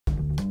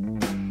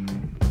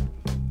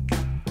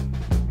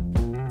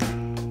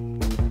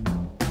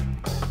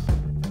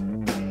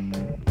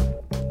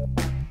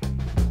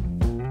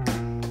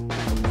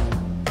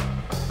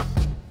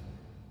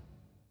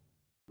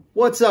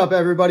What's up,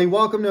 everybody?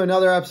 Welcome to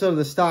another episode of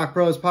the Stock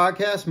Bros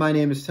Podcast. My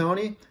name is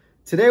Tony.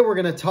 Today, we're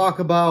going to talk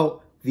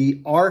about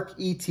the ARK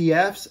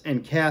ETFs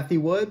and Cathie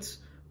Woods.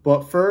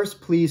 But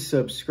first, please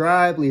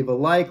subscribe, leave a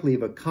like,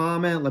 leave a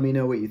comment. Let me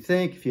know what you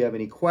think if you have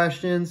any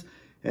questions.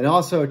 And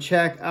also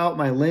check out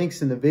my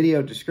links in the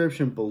video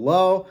description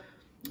below.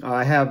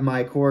 I have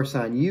my course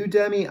on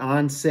Udemy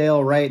on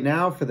sale right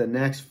now for the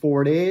next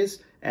 4 days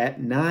at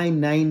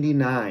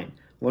 $9.99.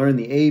 Learn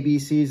the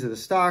ABCs of the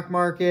stock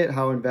market,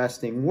 how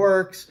investing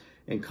works,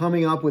 and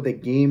coming up with a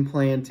game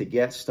plan to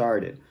get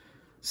started.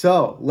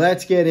 So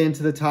let's get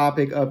into the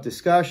topic of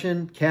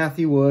discussion,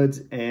 Cathie Woods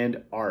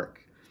and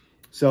ARK.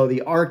 So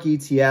the ARK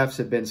ETFs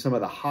have been some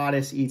of the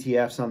hottest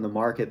ETFs on the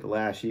market the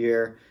last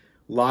year.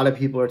 A lot of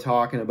people are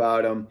talking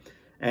about them.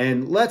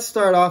 And let's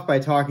start off by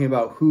talking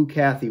about who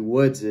Cathie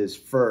Woods is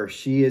first.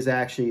 She is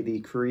actually the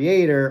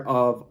creator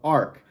of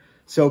ARK.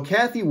 So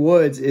Cathie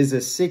Woods is a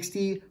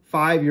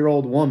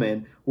 65-year-old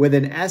woman with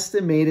an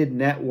estimated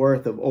net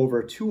worth of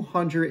over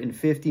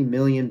 $250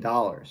 million.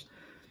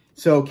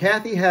 So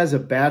Cathie has a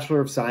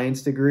Bachelor of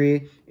Science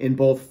degree in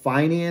both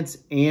finance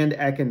and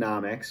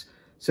economics.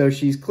 So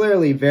she's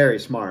clearly very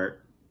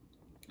smart.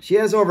 She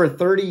has over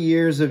 30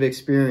 years of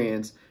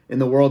experience in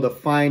the world of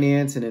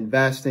finance and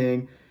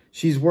investing.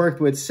 She's worked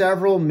with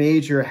several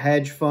major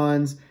hedge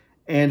funds,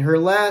 and her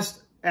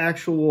last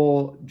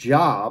actual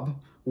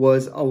job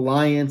was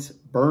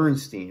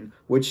AllianceBernstein,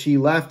 which she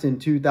left in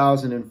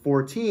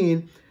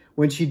 2014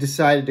 when she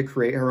decided to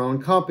create her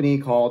own company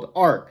called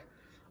ARK.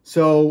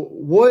 So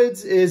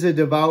Woods is a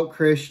devout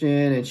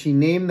Christian, and she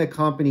named the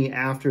company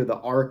after the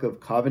Ark of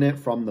Covenant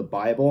from the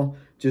Bible.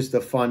 Just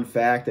a fun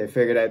fact I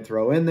figured I'd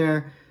throw in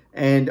there.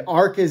 And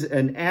ARK is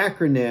an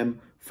acronym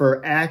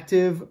for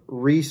Active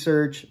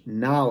Research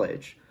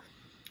Knowledge.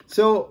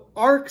 So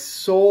ARK's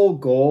sole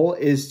goal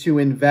is to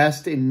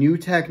invest in new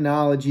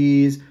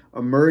technologies,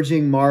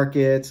 emerging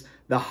markets,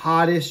 the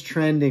hottest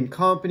trending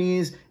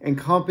companies, and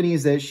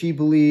companies that she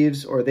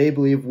believes or they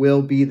believe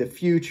will be the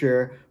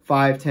future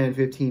 5, 10,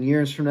 15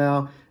 years from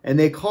now. And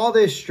they call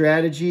this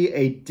strategy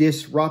a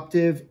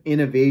disruptive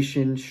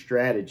innovation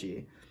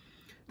strategy.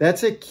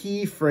 That's a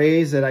key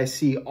phrase that I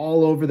see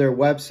all over their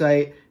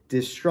website,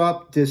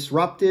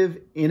 disruptive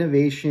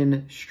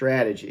innovation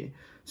strategy.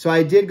 So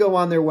I did go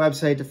on their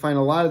website to find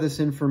a lot of this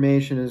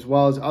information as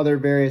well as other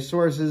various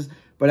sources,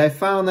 but I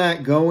found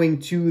that going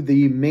to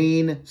the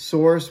main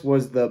source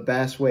was the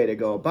best way to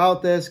go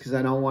about this because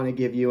I don't want to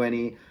give you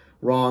any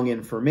wrong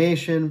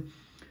information.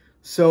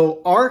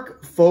 So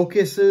ARK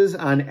focuses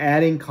on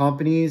adding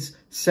companies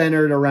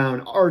centered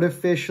around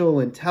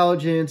artificial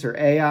intelligence or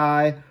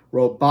AI,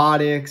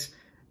 robotics,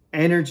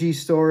 energy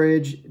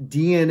storage,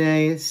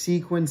 DNA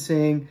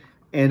sequencing,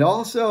 and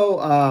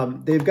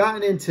also they've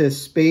gotten into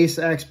space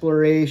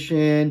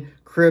exploration,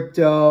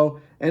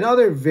 crypto, and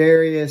other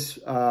various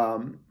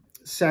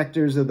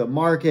sectors of the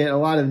market, a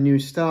lot of new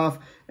stuff.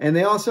 And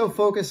they also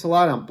focus a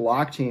lot on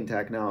blockchain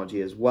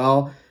technology as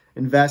well,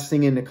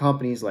 investing into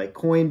companies like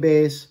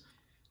Coinbase.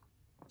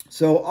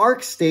 So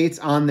ARK states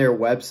on their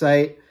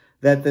website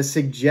that the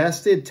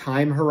suggested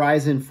time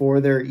horizon for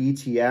their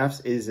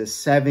ETFs is a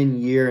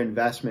 7-year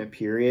investment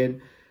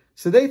period.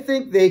 So they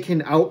think they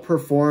can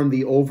outperform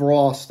the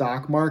overall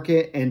stock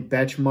market and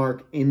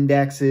benchmark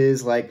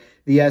indexes like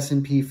the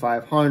S&P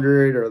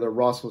 500 or the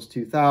Russell's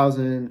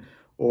 2000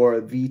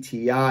 or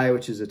VTI,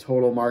 which is a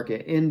total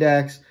market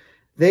index.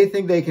 They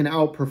think they can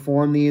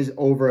outperform these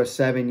over a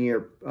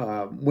 7-year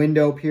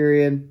window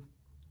period.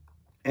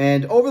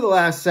 And over the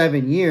last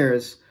 7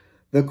 years,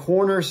 the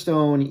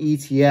cornerstone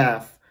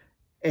ETF,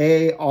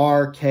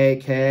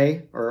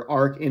 ARKK, or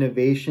ARK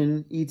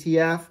Innovation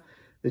ETF,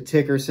 the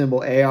ticker symbol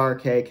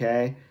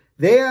ARKK,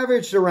 they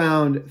averaged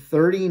around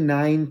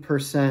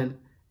 39%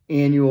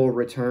 annual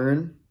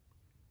return.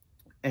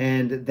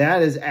 And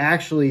that is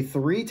actually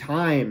 3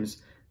 times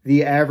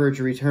the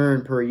average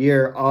return per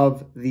year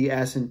of the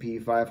S&P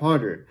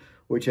 500,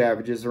 which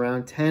averages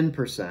around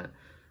 10%.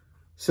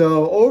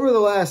 So over the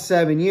last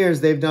 7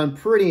 years, they've done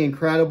pretty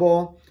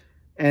incredible,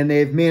 and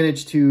they've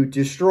managed to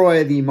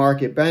destroy the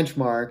market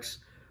benchmarks.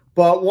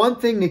 But one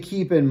thing to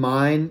keep in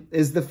mind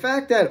is the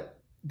fact that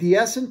the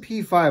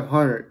S&P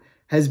 500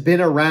 has been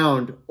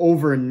around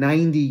over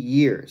 90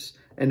 years,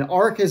 and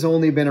ARK has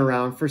only been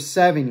around for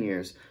 7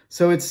 years.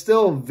 So it's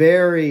still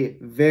very,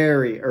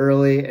 very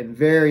early and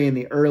very in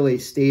the early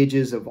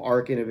stages of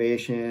ARK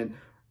innovation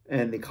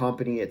and the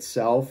company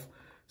itself.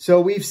 So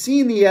we've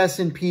seen the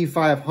S&P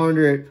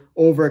 500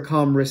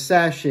 overcome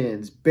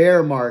recessions,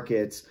 bear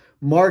markets,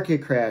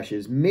 market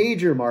crashes,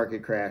 major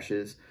market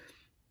crashes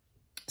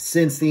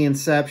since the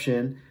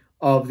inception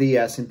of the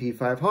S&P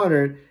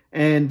 500.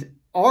 And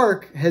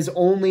ARK has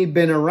only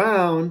been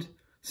around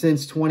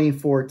since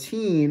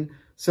 2014.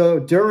 So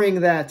during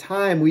that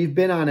time, we've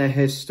been on a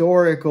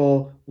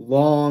historical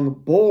long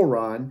bull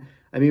run.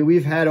 I mean,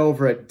 we've had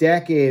over a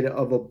decade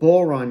of a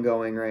bull run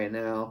going right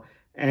now.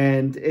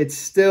 And it's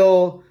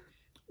still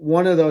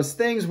one of those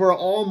things where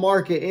all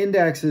market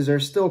indexes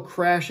are still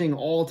crashing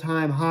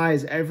all-time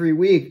highs every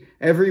week.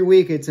 Every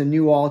week, it's a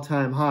new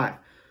all-time high.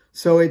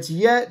 So it's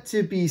yet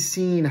to be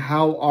seen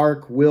how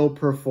ARK will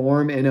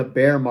perform in a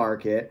bear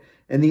market.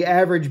 And the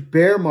average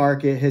bear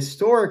market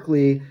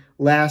historically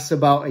lasts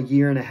about a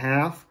year and a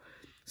half.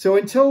 So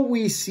until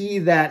we see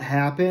that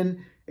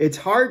happen, it's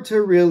hard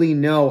to really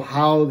know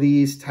how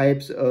these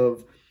types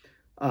of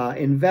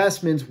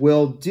investments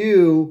will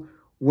do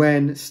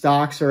when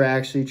stocks are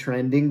actually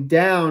trending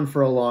down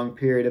for a long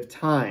period of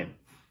time.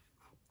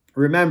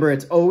 Remember,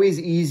 it's always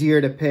easier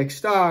to pick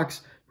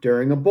stocks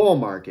during a bull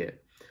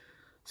market.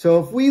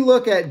 So if we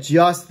look at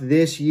just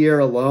this year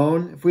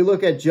alone, if we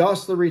look at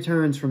just the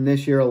returns from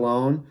this year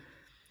alone,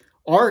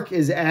 ARK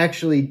is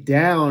actually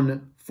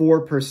down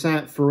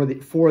 4%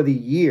 for the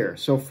year.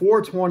 So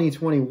for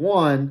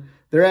 2021,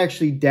 they're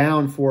actually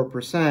down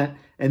 4%,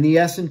 and the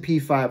S&P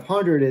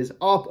 500 is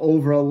up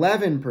over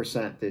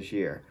 11% this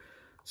year.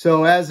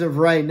 So as of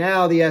right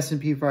now, the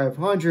S&P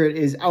 500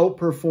 is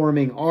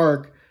outperforming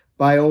ARK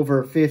by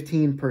over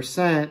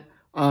 15%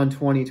 on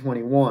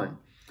 2021.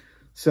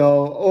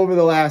 So over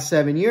the last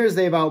 7 years,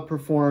 they've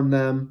outperformed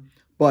them.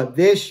 But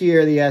this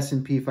year, the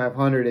S&P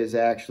 500 is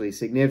actually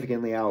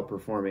significantly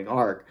outperforming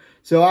ARK.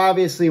 So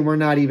obviously, we're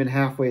not even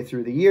halfway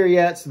through the year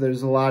yet. So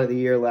there's a lot of the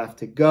year left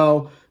to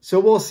go. So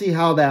we'll see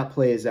how that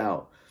plays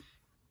out.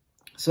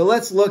 So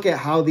let's look at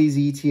how these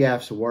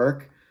ETFs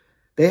work.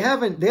 They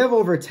have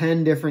over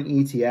 10 different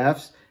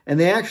ETFs. And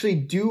they actually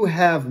do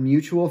have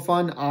mutual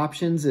fund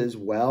options as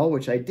well,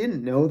 which I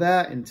didn't know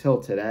that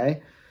until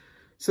today.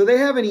 So they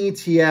have an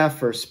ETF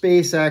for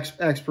space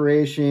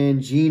exploration,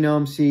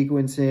 genome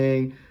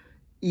sequencing,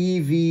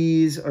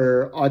 EVs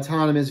or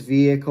autonomous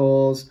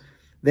vehicles.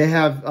 They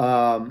have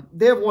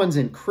ones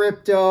in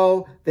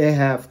crypto. They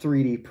have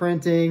 3D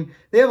printing.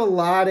 They have a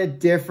lot of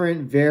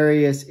different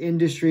various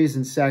industries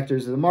and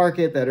sectors of the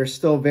market that are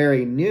still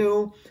very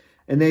new.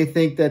 And they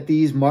think that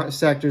these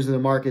sectors of the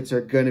markets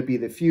are going to be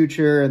the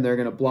future and they're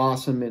going to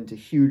blossom into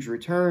huge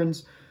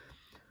returns.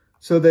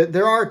 So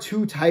there are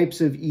two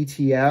types of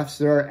ETFs.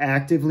 There are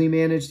actively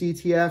managed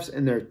ETFs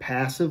and there are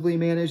passively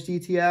managed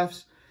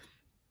ETFs.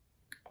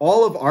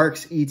 All of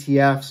ARK's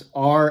ETFs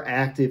are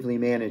actively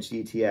managed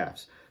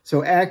ETFs.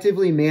 So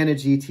actively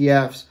managed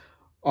ETFs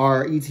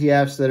are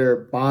ETFs that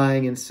are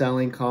buying and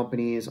selling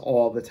companies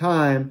all the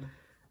time.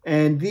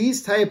 And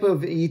these type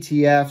of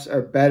ETFs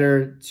are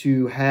better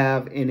to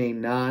have in a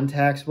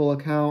non-taxable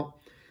account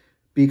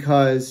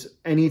because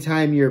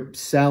anytime you're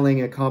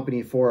selling a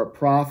company for a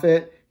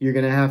profit, you're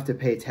going to have to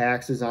pay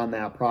taxes on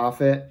that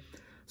profit.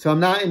 So I'm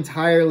not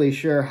entirely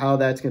sure how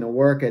that's going to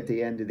work at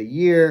the end of the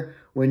year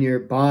when you're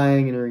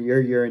buying or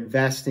you're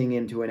investing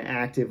into an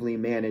actively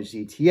managed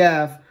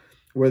ETF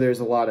where there's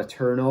a lot of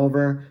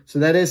turnover. So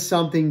that is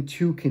something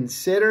to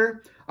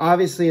consider.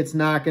 Obviously, it's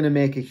not going to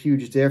make a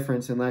huge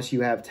difference unless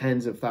you have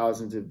tens of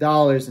thousands of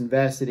dollars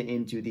invested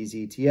into these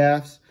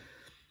ETFs.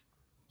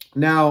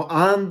 Now,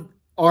 on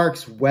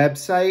ARK's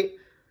website,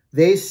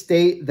 they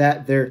state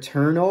that their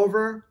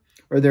turnover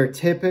or their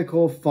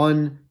typical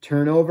fund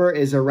turnover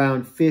is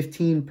around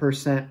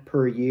 15%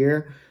 per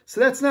year. So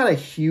that's not a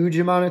huge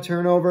amount of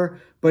turnover,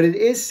 but it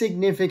is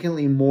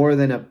significantly more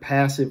than a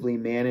passively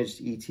managed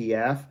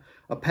ETF.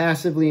 A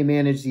passively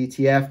managed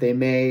ETF, they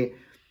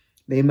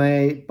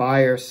may buy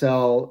or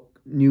sell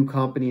new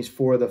companies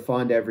for the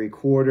fund every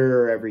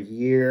quarter or every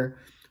year,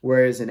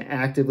 whereas an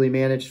actively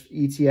managed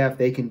ETF,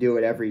 they can do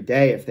it every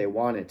day if they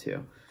wanted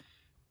to.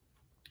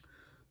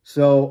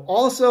 So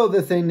also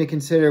the thing to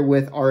consider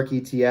with ARK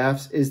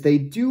ETFs is they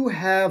do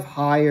have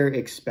higher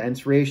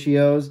expense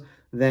ratios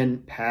than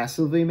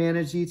passively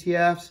managed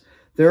ETFs.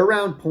 They're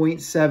around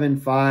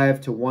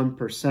 0.75 to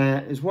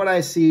 1% is what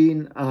I've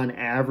seen on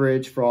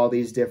average for all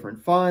these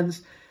different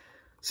funds.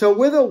 So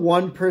with a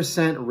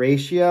 1%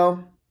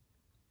 ratio,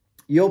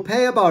 you'll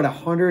pay about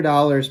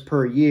 $100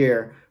 per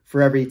year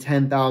for every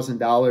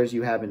 $10,000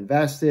 you have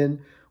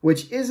invested,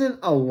 which isn't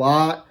a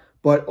lot,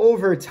 but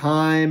over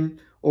time,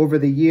 over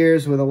the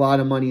years with a lot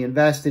of money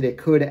invested, it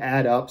could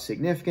add up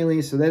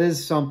significantly. So that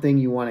is something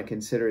you want to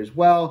consider as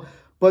well.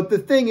 But the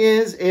thing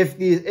is, if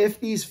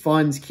these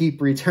funds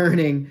keep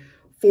returning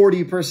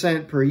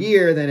 40% per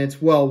year, then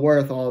it's well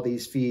worth all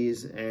these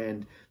fees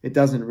and it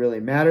doesn't really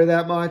matter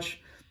that much.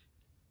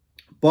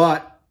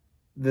 But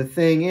the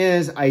thing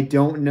is, I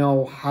don't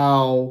know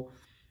how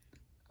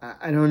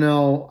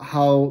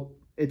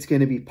it's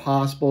going to be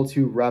possible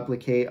to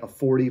replicate a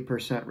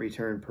 40%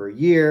 return per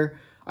year.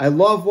 I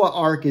love what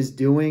ARK is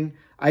doing.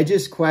 I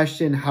just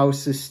question how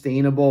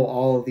sustainable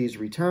all of these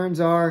returns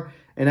are.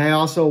 And I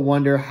also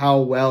wonder how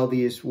well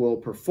these will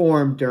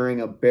perform during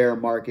a bear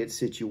market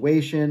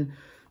situation.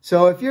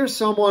 So if you're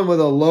someone with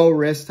a low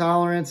risk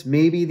tolerance,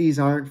 maybe these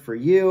aren't for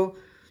you.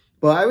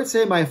 But I would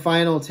say my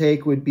final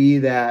take would be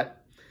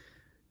that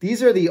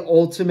these are the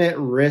ultimate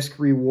risk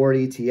reward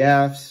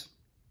ETFs.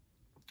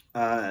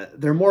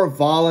 They're more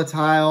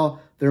volatile.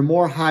 They're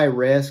more high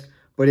risk.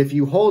 But if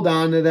you hold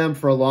on to them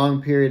for a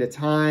long period of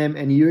time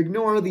and you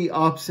ignore the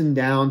ups and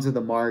downs of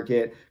the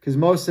market, because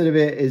most of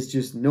it is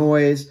just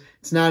noise.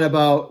 It's not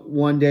about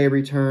one-day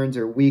returns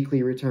or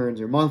weekly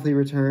returns or monthly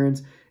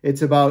returns.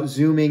 It's about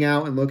zooming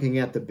out and looking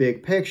at the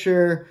big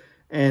picture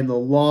and the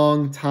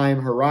long time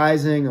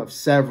horizon of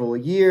several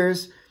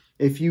years.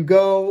 If you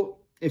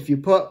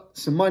put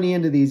some money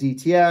into these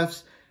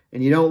ETFs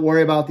and you don't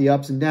worry about the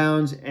ups and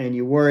downs and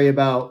you worry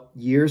about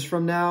years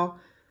from now,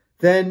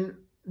 then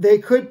they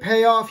could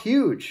pay off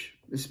huge,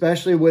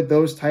 especially with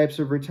those types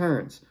of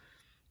returns.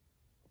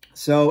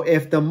 So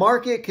if the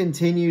market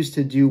continues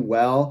to do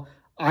well,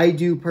 I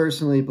do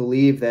personally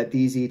believe that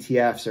these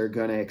ETFs are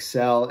going to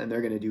excel and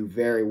they're going to do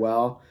very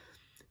well.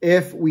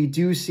 If we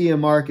do see a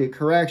market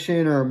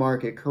correction or a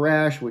market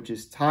crash, which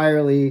is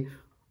entirely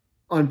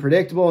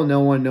unpredictable and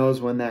no one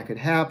knows when that could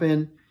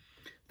happen,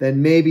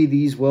 then maybe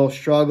these will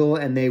struggle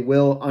and they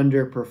will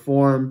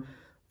underperform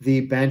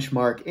the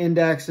benchmark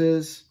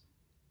indexes.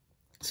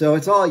 So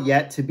it's all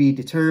yet to be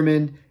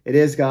determined. It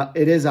is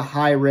a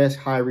high risk,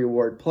 high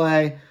reward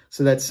play.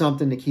 So that's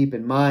something to keep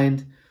in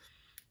mind.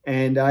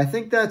 And I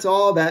think that's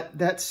all.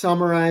 That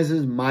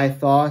summarizes my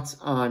thoughts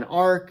on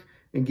ARK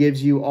and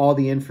gives you all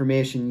the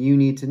information you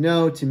need to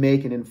know to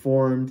make an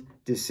informed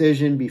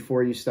decision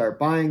before you start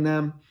buying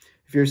them.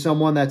 If you're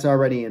someone that's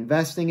already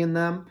investing in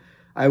them,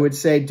 I would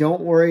say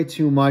don't worry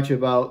too much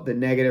about the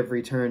negative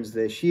returns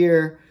this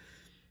year.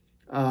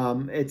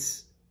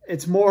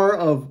 It's more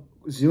of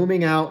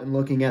zooming out and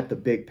looking at the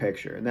big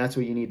picture, and that's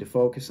what you need to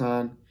focus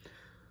on.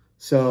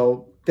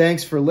 So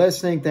thanks for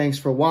listening. Thanks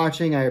for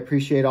watching. I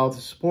appreciate all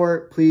the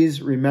support.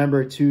 Please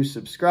remember to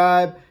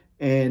subscribe.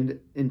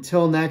 And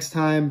until next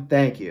time,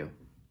 thank you.